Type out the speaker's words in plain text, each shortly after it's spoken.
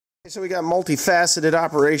So we got multifaceted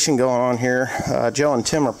operation going on here. Joe and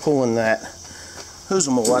Tim are pulling that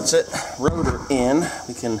rotor in.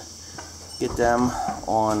 We can get them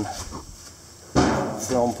on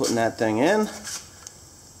film putting that thing in.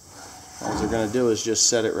 All they're going to do is just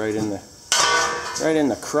set it right in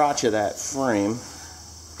the crotch of that frame.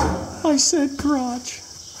 I said crotch.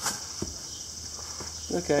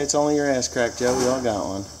 Okay, it's only your ass crack, Joe. We all got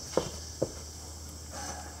one.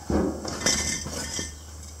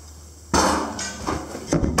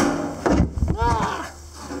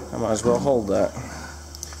 Might as well hold that.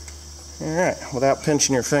 Alright, without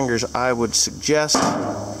pinching your fingers, I would suggest...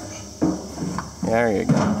 There you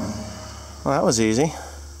go. Well, that was easy.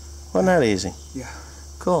 Wasn't that easy? Yeah.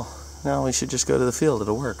 Cool. Now we should just go to the field.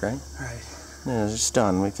 It'll work, right? Right. Yeah, it's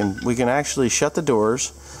done. We can actually shut the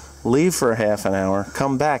doors, leave for half an hour,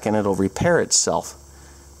 come back, and it'll repair itself.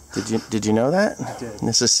 Did you know that? I did.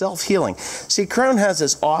 This is self-healing. See, Krone has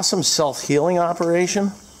this awesome self-healing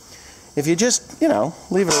operation. If you just,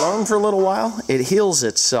 leave it alone for a little while, it heals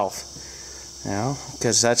itself.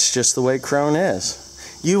 Because that's just the way Krone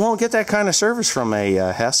is. You won't get that kind of service from a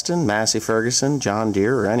Heston, Massey Ferguson, John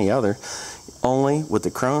Deere, or any other. Only with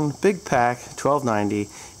the Krone Big Pack 1290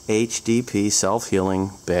 HDP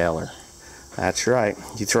self-healing baler. That's right.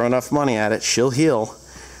 You throw enough money at it, she'll heal.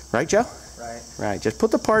 Right, Joe? Right. Right. Just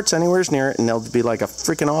put the parts anywhere near it, and they'll be like a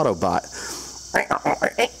freaking Autobot.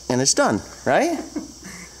 And it's done, right?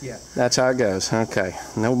 Yeah. That's how it goes. Okay.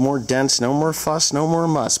 No more dents, no more fuss, no more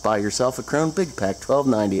muss. Buy yourself a Krone Big Pack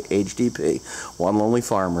 1290 HDP One Lonely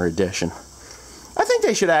Farmer Edition. I think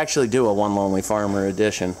they should actually do a One Lonely Farmer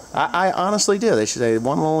Edition. I honestly do. They should say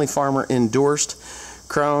One Lonely Farmer endorsed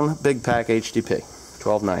Krone Big Pack HDP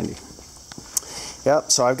 1290.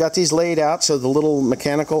 Yep, so I've got these laid out so the little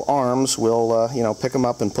mechanical arms will, pick them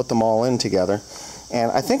up and put them all in together. And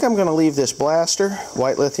I think I'm going to leave this blaster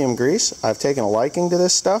white lithium grease. I've taken a liking to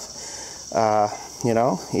this stuff.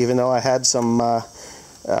 Even though I had some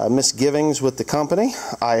misgivings with the company,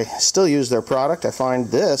 I still use their product. I find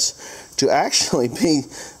this to actually be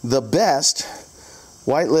the best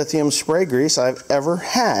white lithium spray grease I've ever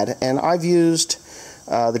had. And I've used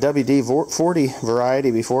the WD-40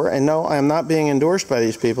 variety before. And no, I am not being endorsed by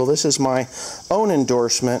these people. This is my own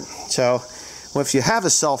endorsement. So... well, if you have a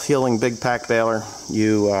self-healing big pack baler,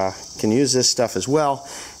 you can use this stuff as well.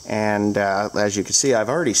 And as you can see, I've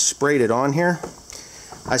already sprayed it on here.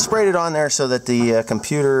 I sprayed it on there so that the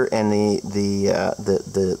computer and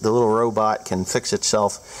the little robot can fix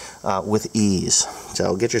itself with ease.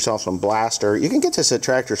 So get yourself some blaster. You can get this at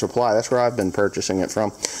Tractor Supply. That's where I've been purchasing it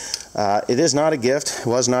from. It is not a gift. It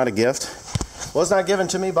was not a gift. It was not given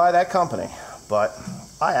to me by that company. But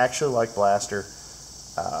I actually like blaster.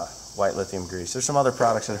 White lithium grease. There's some other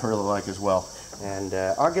products that I really like as well, and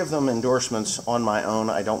I'll give them endorsements on my own.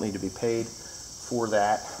 I don't need to be paid for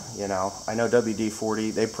that. I know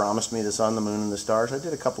WD-40, they promised me the sun, the moon, and the stars. I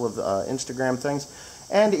did a couple of Instagram things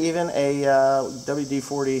and even a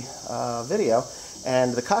WD-40 video,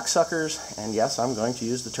 and the cocksuckers, and yes, I'm going to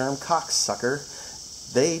use the term cocksucker,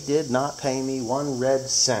 they did not pay me 1 red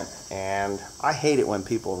cent, and I hate it when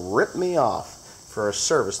people rip me off for a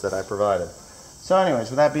service that I provided. So anyways,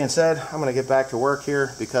 with that being said, I'm going to get back to work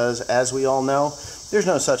here because, as we all know, there's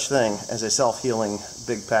no such thing as a self-healing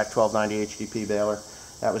Big Pack 1290 HDP baler.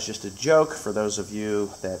 That was just a joke for those of you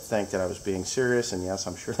that think that I was being serious, and yes,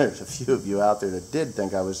 I'm sure there's a few of you out there that did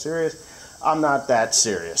think I was serious. I'm not that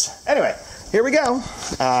serious. Anyway, here we go.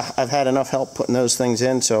 I've had enough help putting those things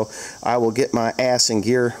in, so I will get my ass in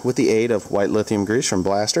gear with the aid of white lithium grease from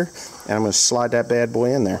Blaster, and I'm going to slide that bad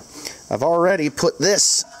boy in there. I've already put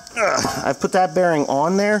this... I've put that bearing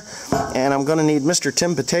on there, and I'm going to need Mr.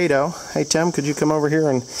 Tim Potato. Hey Tim, could you come over here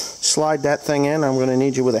and slide that thing in? I'm going to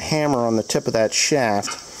need you with a hammer on the tip of that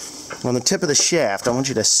shaft. On the tip of the shaft, I want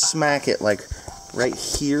you to smack it like right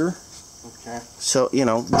here. Okay. So,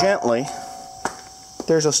 gently.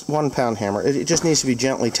 There's a 1 pound hammer. It just needs to be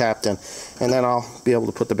gently tapped in, and then I'll be able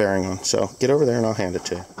to put the bearing on. So get over there and I'll hand it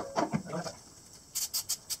to you.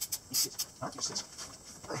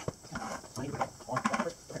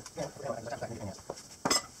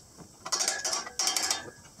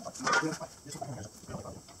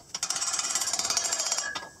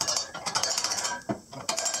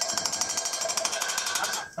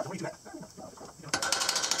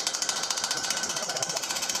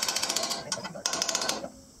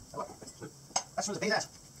 That's from the bait ass.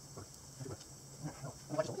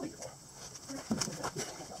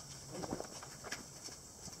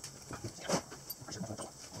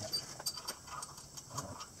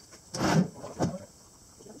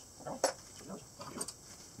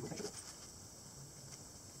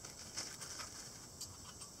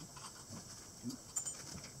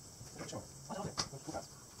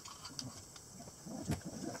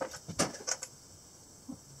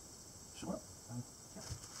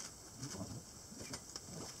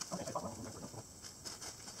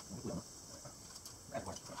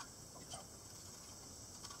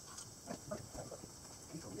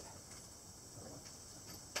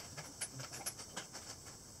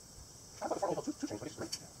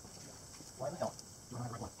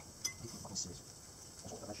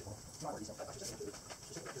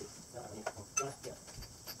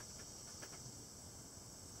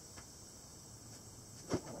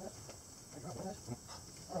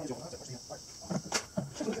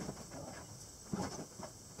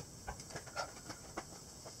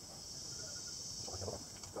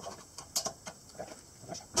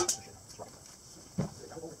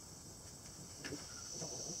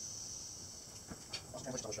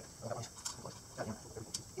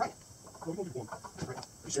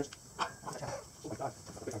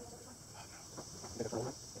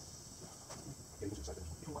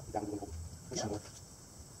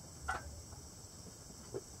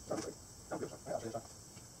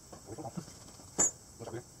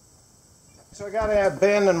 So I got to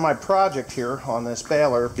abandon my project here on this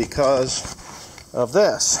baler because of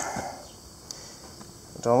this.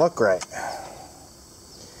 It don't look great.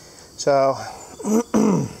 So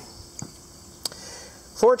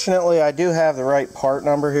fortunately I do have the right part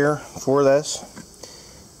number here for this,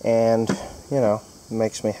 and you know, it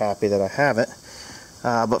makes me happy that I have it,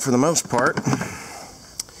 but for the most part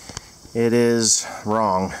it is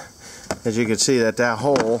wrong. As you can see, that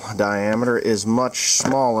hole diameter is much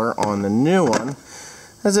smaller on the new one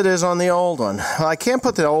as it is on the old one. Well, I can't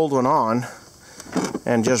put the old one on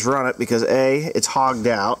and just run it because A, it's hogged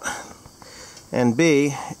out, and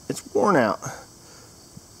B, it's worn out.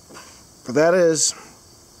 That is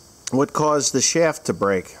what caused the shaft to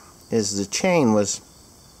break, is the chain was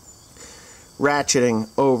ratcheting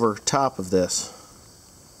over top of this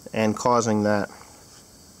and causing that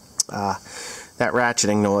that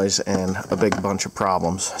ratcheting noise and a big bunch of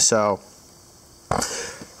problems. So,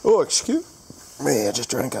 oh, excuse me, I just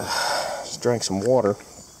drank some water.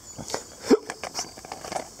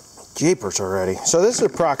 Jeepers already. So this is the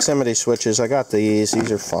proximity switches. I got these.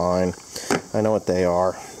 These are fine. I know what they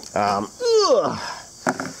are.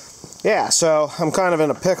 Yeah, so I'm kind of in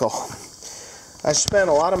a pickle. I spent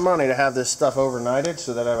a lot of money to have this stuff overnighted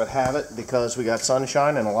so that I would have it because we got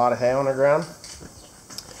sunshine and a lot of hay on the ground.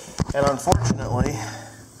 And unfortunately,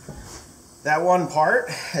 that one part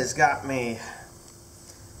has got me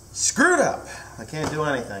screwed up. I can't do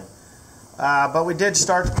anything. But we did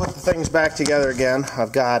start to put the things back together again.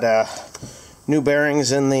 I've got new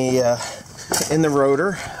bearings in the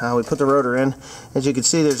rotor. We put the rotor in. As you can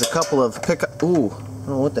see, there's a couple of pickup. Ooh, I don't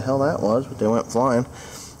know what the hell that was, but they went flying.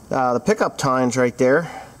 The pickup tines right there.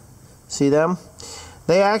 See them?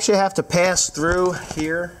 They actually have to pass through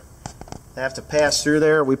here. They have to pass through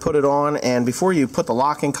there. We put it on, and before you put the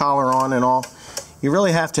locking collar on and all, you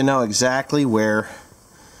really have to know exactly where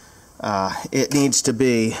it needs to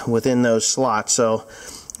be within those slots. So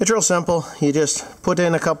it's real simple. You just put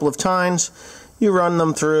in a couple of tines, you run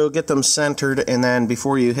them through, get them centered, and then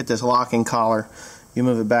before you hit this locking collar, you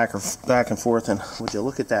move it back and forth. And would you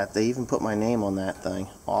look at that? They even put my name on that thing.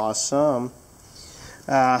 Awesome.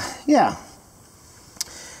 Yeah.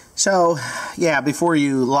 So, yeah, before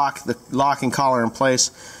you lock the locking collar in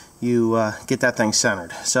place, you get that thing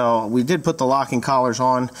centered. So we did put the locking collars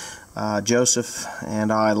on. Joseph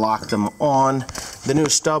and I locked them on. The new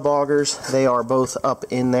stub augers, they are both up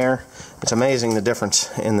in there. It's amazing the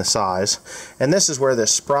difference in the size. And this is where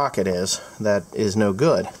this sprocket is that is no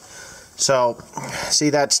good. So,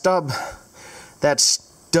 see that stub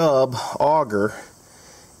auger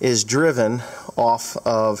is driven off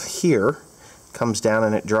of here. Comes down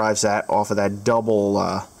and it drives that off of that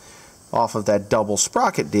double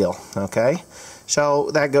sprocket deal. Okay, so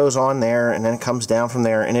that goes on there and then it comes down from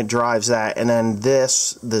there and it drives that, and then the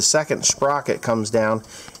second sprocket comes down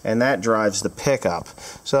and that drives the pickup.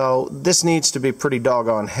 So this needs to be pretty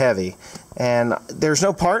doggone heavy, and there's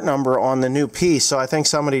no part number on the new piece, so I think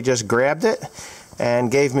somebody just grabbed it and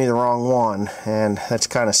gave me the wrong one, and that's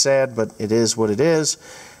kind of sad, but it is what it is.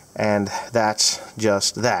 And that's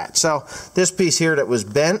just that. So this piece here that was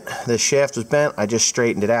bent, this shaft was bent, I just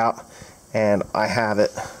straightened it out and I have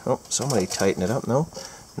it. Oh, somebody tighten it up. No?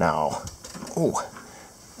 Oh,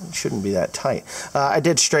 it shouldn't be that tight. I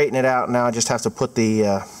did straighten it out. Now I just have to put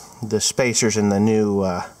the spacers in the new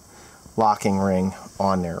locking ring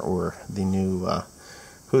on there, or the new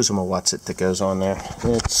what's-it that goes on there.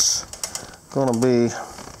 It's going to be...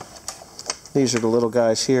 These are the little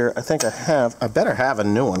guys here. I think I better have a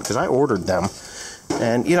new one because I ordered them.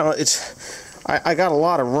 And you know, I got a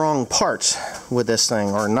lot of wrong parts with this thing,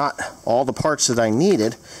 or not all the parts that I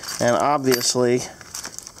needed. And obviously,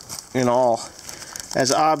 in all,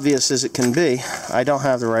 as obvious as it can be, I don't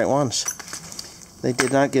have the right ones. They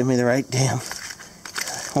did not give me the right damn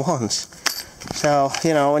ones. So,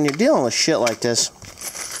 you know, when you're dealing with shit like this,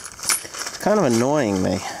 it's kind of annoying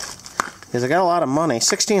me. Because I got a lot of money,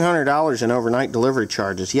 $1,600 in overnight delivery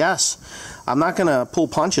charges. Yes, I'm not going to pull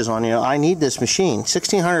punches on you. I need this machine.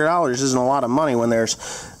 $1,600 isn't a lot of money when there's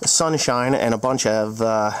sunshine and a bunch of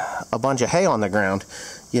hay on the ground.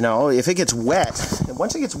 You know, if it gets wet,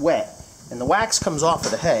 once it gets wet and the wax comes off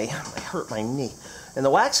of the hay, I hurt my knee, and the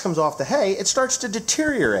wax comes off the hay, it starts to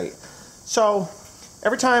deteriorate. So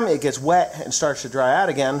every time it gets wet and starts to dry out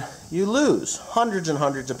again, you lose hundreds and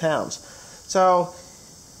hundreds of pounds. So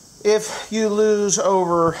if you lose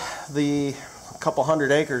over the couple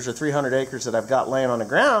hundred acres or 300 acres that I've got laying on the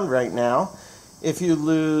ground right now, if you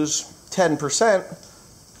lose 10%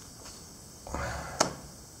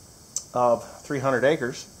 of 300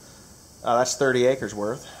 acres, that's 30 acres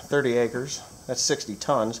worth. 30 acres, that's 60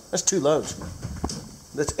 tons. That's 2 loads.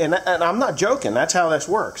 And I'm not joking. That's how this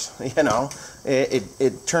works. You know,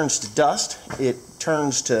 it turns to dust. It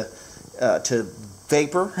turns to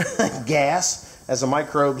vapor, gas, as the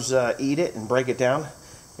microbes eat it and break it down.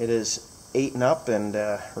 It is eaten up and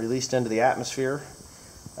released into the atmosphere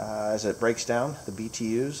as it breaks down, the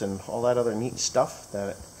BTUs and all that other neat stuff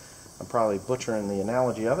that I'm probably butchering the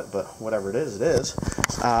analogy of it, but whatever it is, it is.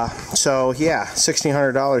 So yeah,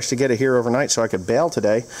 $1,600 to get it here overnight so I could bale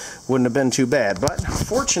today wouldn't have been too bad. But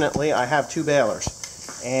fortunately, I have 2 balers,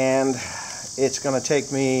 and it's going to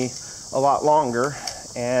take me a lot longer,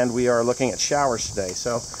 and we are looking at showers today.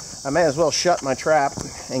 So I may as well shut my trap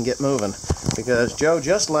and get moving, because Joe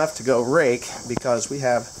just left to go rake because we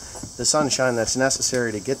have the sunshine that's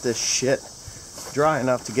necessary to get this shit dry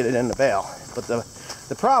enough to get it in the bale. But the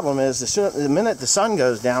problem is, the minute the sun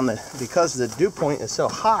goes down, because the dew point is so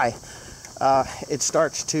high, it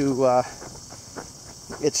starts to what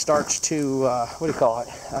do you call it?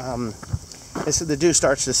 The dew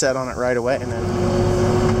starts to set on it right away, and then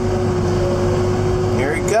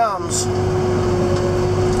here he comes,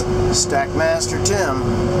 Stackmaster Tim.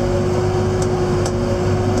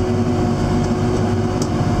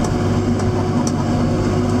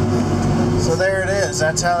 So there it is.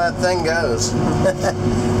 That's how that thing goes.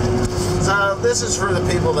 So this is for the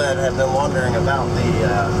people that have been wondering about the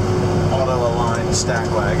auto-aligned stack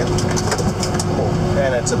wagon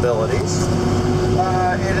and its abilities.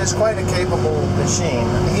 It is quite a capable machine.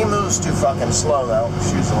 He moves too fucking slow, though.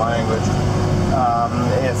 Excuse the language.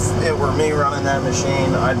 If it were me running that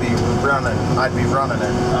machine, I'd be running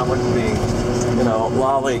it. I wouldn't be, you know,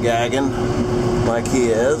 lollygagging like he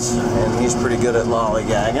is, and he's pretty good at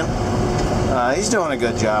lollygagging. He's doing a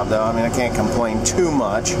good job, though. I mean, I can't complain too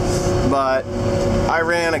much. But I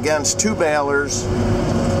ran against 2 balers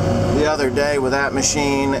the other day with that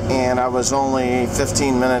machine, and I was only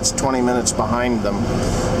 15 minutes, 20 minutes behind them.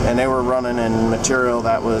 And they were running in material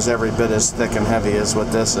that was every bit as thick and heavy as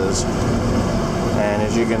what this is. And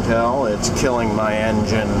as you can tell, it's killing my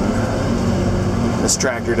engine. This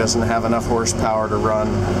tractor doesn't have enough horsepower to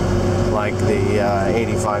run like the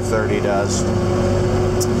 8530 does.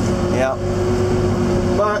 Yeah,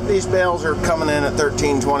 but these bales are coming in at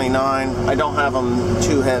 1329. I don't have them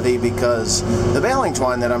too heavy because the baling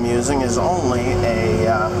twine that I'm using is only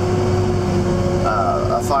a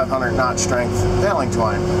 500 knot strength baling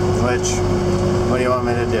twine, which, what do you want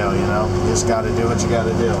me to do, you know? You just got to do what you got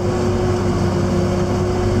to do.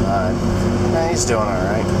 He's doing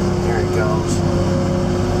alright. Here he comes.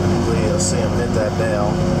 Hopefully you'll see him hit that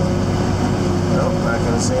bale. Nope, not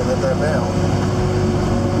going to see him hit that bale.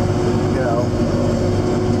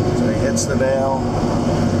 So he hits the bale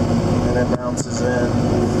and it bounces in,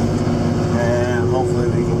 and hopefully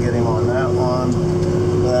we can get him on that one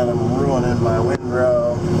without him ruining my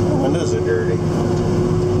windrow. The windows are dirty.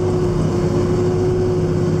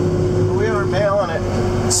 We are bailing at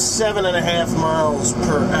 7.5 miles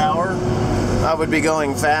per hour. I would be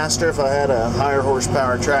going faster if I had a higher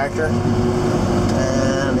horsepower tractor.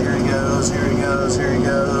 And here he goes, here he goes, here he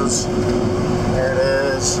goes. There it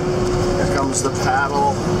is. Here comes the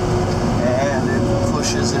paddle, and it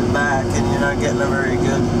pushes it back, and you're not getting a very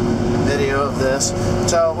good video of this.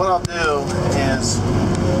 So what I'll do is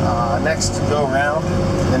the next go around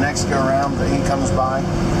that he comes by,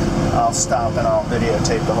 I'll stop and I'll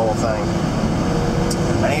videotape the whole thing.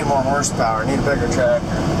 I need more horsepower. I need a bigger tractor.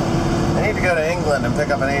 I need to go to England and pick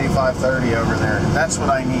up an 8530 over there. That's what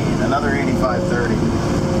I need, another 8530.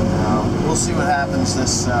 We'll see what happens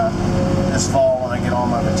this fall when I get all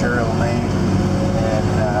my material made, and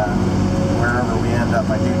wherever we end up,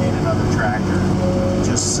 I do need another tractor.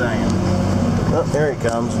 Just saying. Oh, there he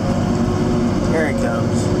comes. Here he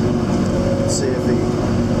comes. Let's see if he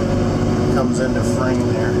comes into frame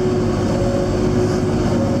there.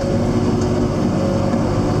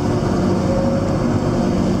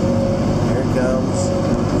 Here he comes.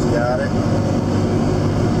 He's got it.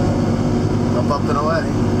 Up and away.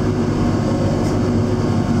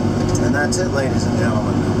 And that that's it, ladies and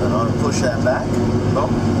gentlemen. I'm going to push that back.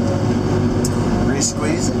 Boom.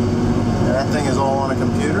 Re-squeeze it. And that thing is all on a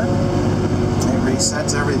computer. It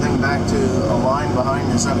resets everything back to a line behind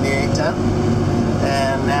the 7810.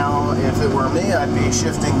 And now, if it were me, I'd be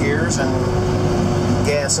shifting gears and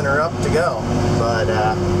gassing her up to go. But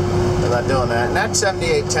I'm not doing that. And that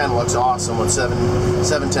 7810 looks awesome with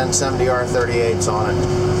 710/70 R38s on it.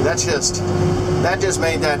 That just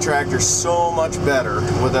made that tractor so much better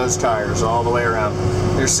with those tires all the way around.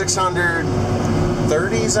 There's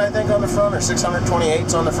 630s, I think, on the front, or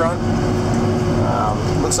 628s on the front.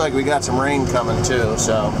 Looks like we got some rain coming too.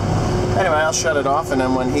 So anyway, I'll shut it off, and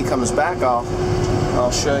then when he comes back,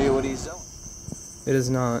 I'll show you what he's doing. It is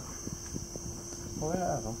not. Oh, it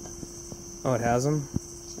has them. Oh, it has them?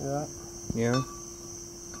 See that? Yeah.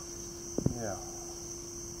 Yeah.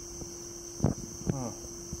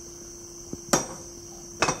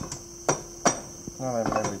 Now they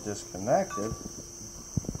may be disconnected.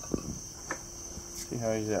 See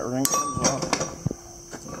how easy that ring comes off?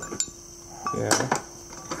 Yeah.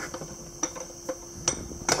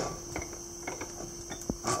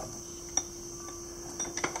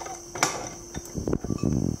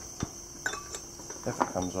 If it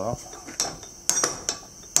comes off.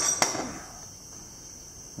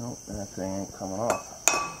 Nope, that thing ain't coming off.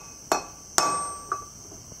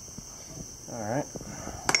 Alright.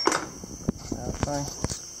 That thing.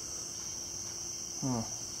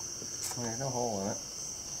 There's no hole in it.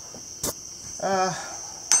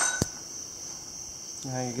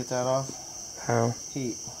 How you get that off? How?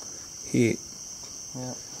 Heat. Heat.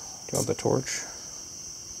 Yep. Do you want the torch?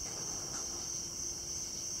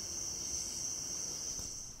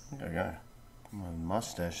 Okay. My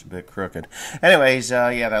mustache is a bit crooked. Anyways,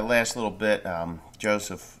 yeah, that last little bit,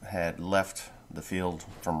 Joseph had left the field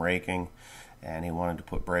from raking, and he wanted to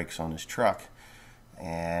put brakes on his truck,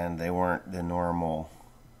 and they weren't the normal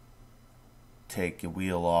take a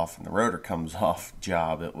wheel off and the rotor comes off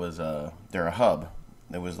job. It was they're a hub.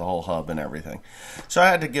 It was the whole hub and everything. So I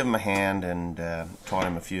had to give him a hand and taught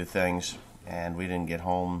him a few things, and we didn't get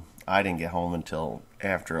home. I didn't get home until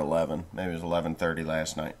after 11. Maybe it was 11:30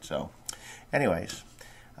 last night. So anyways,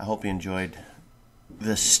 I hope you enjoyed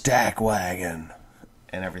the stack wagon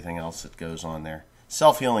and everything else that goes on there.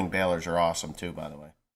 Self-healing balers are awesome too, by the way.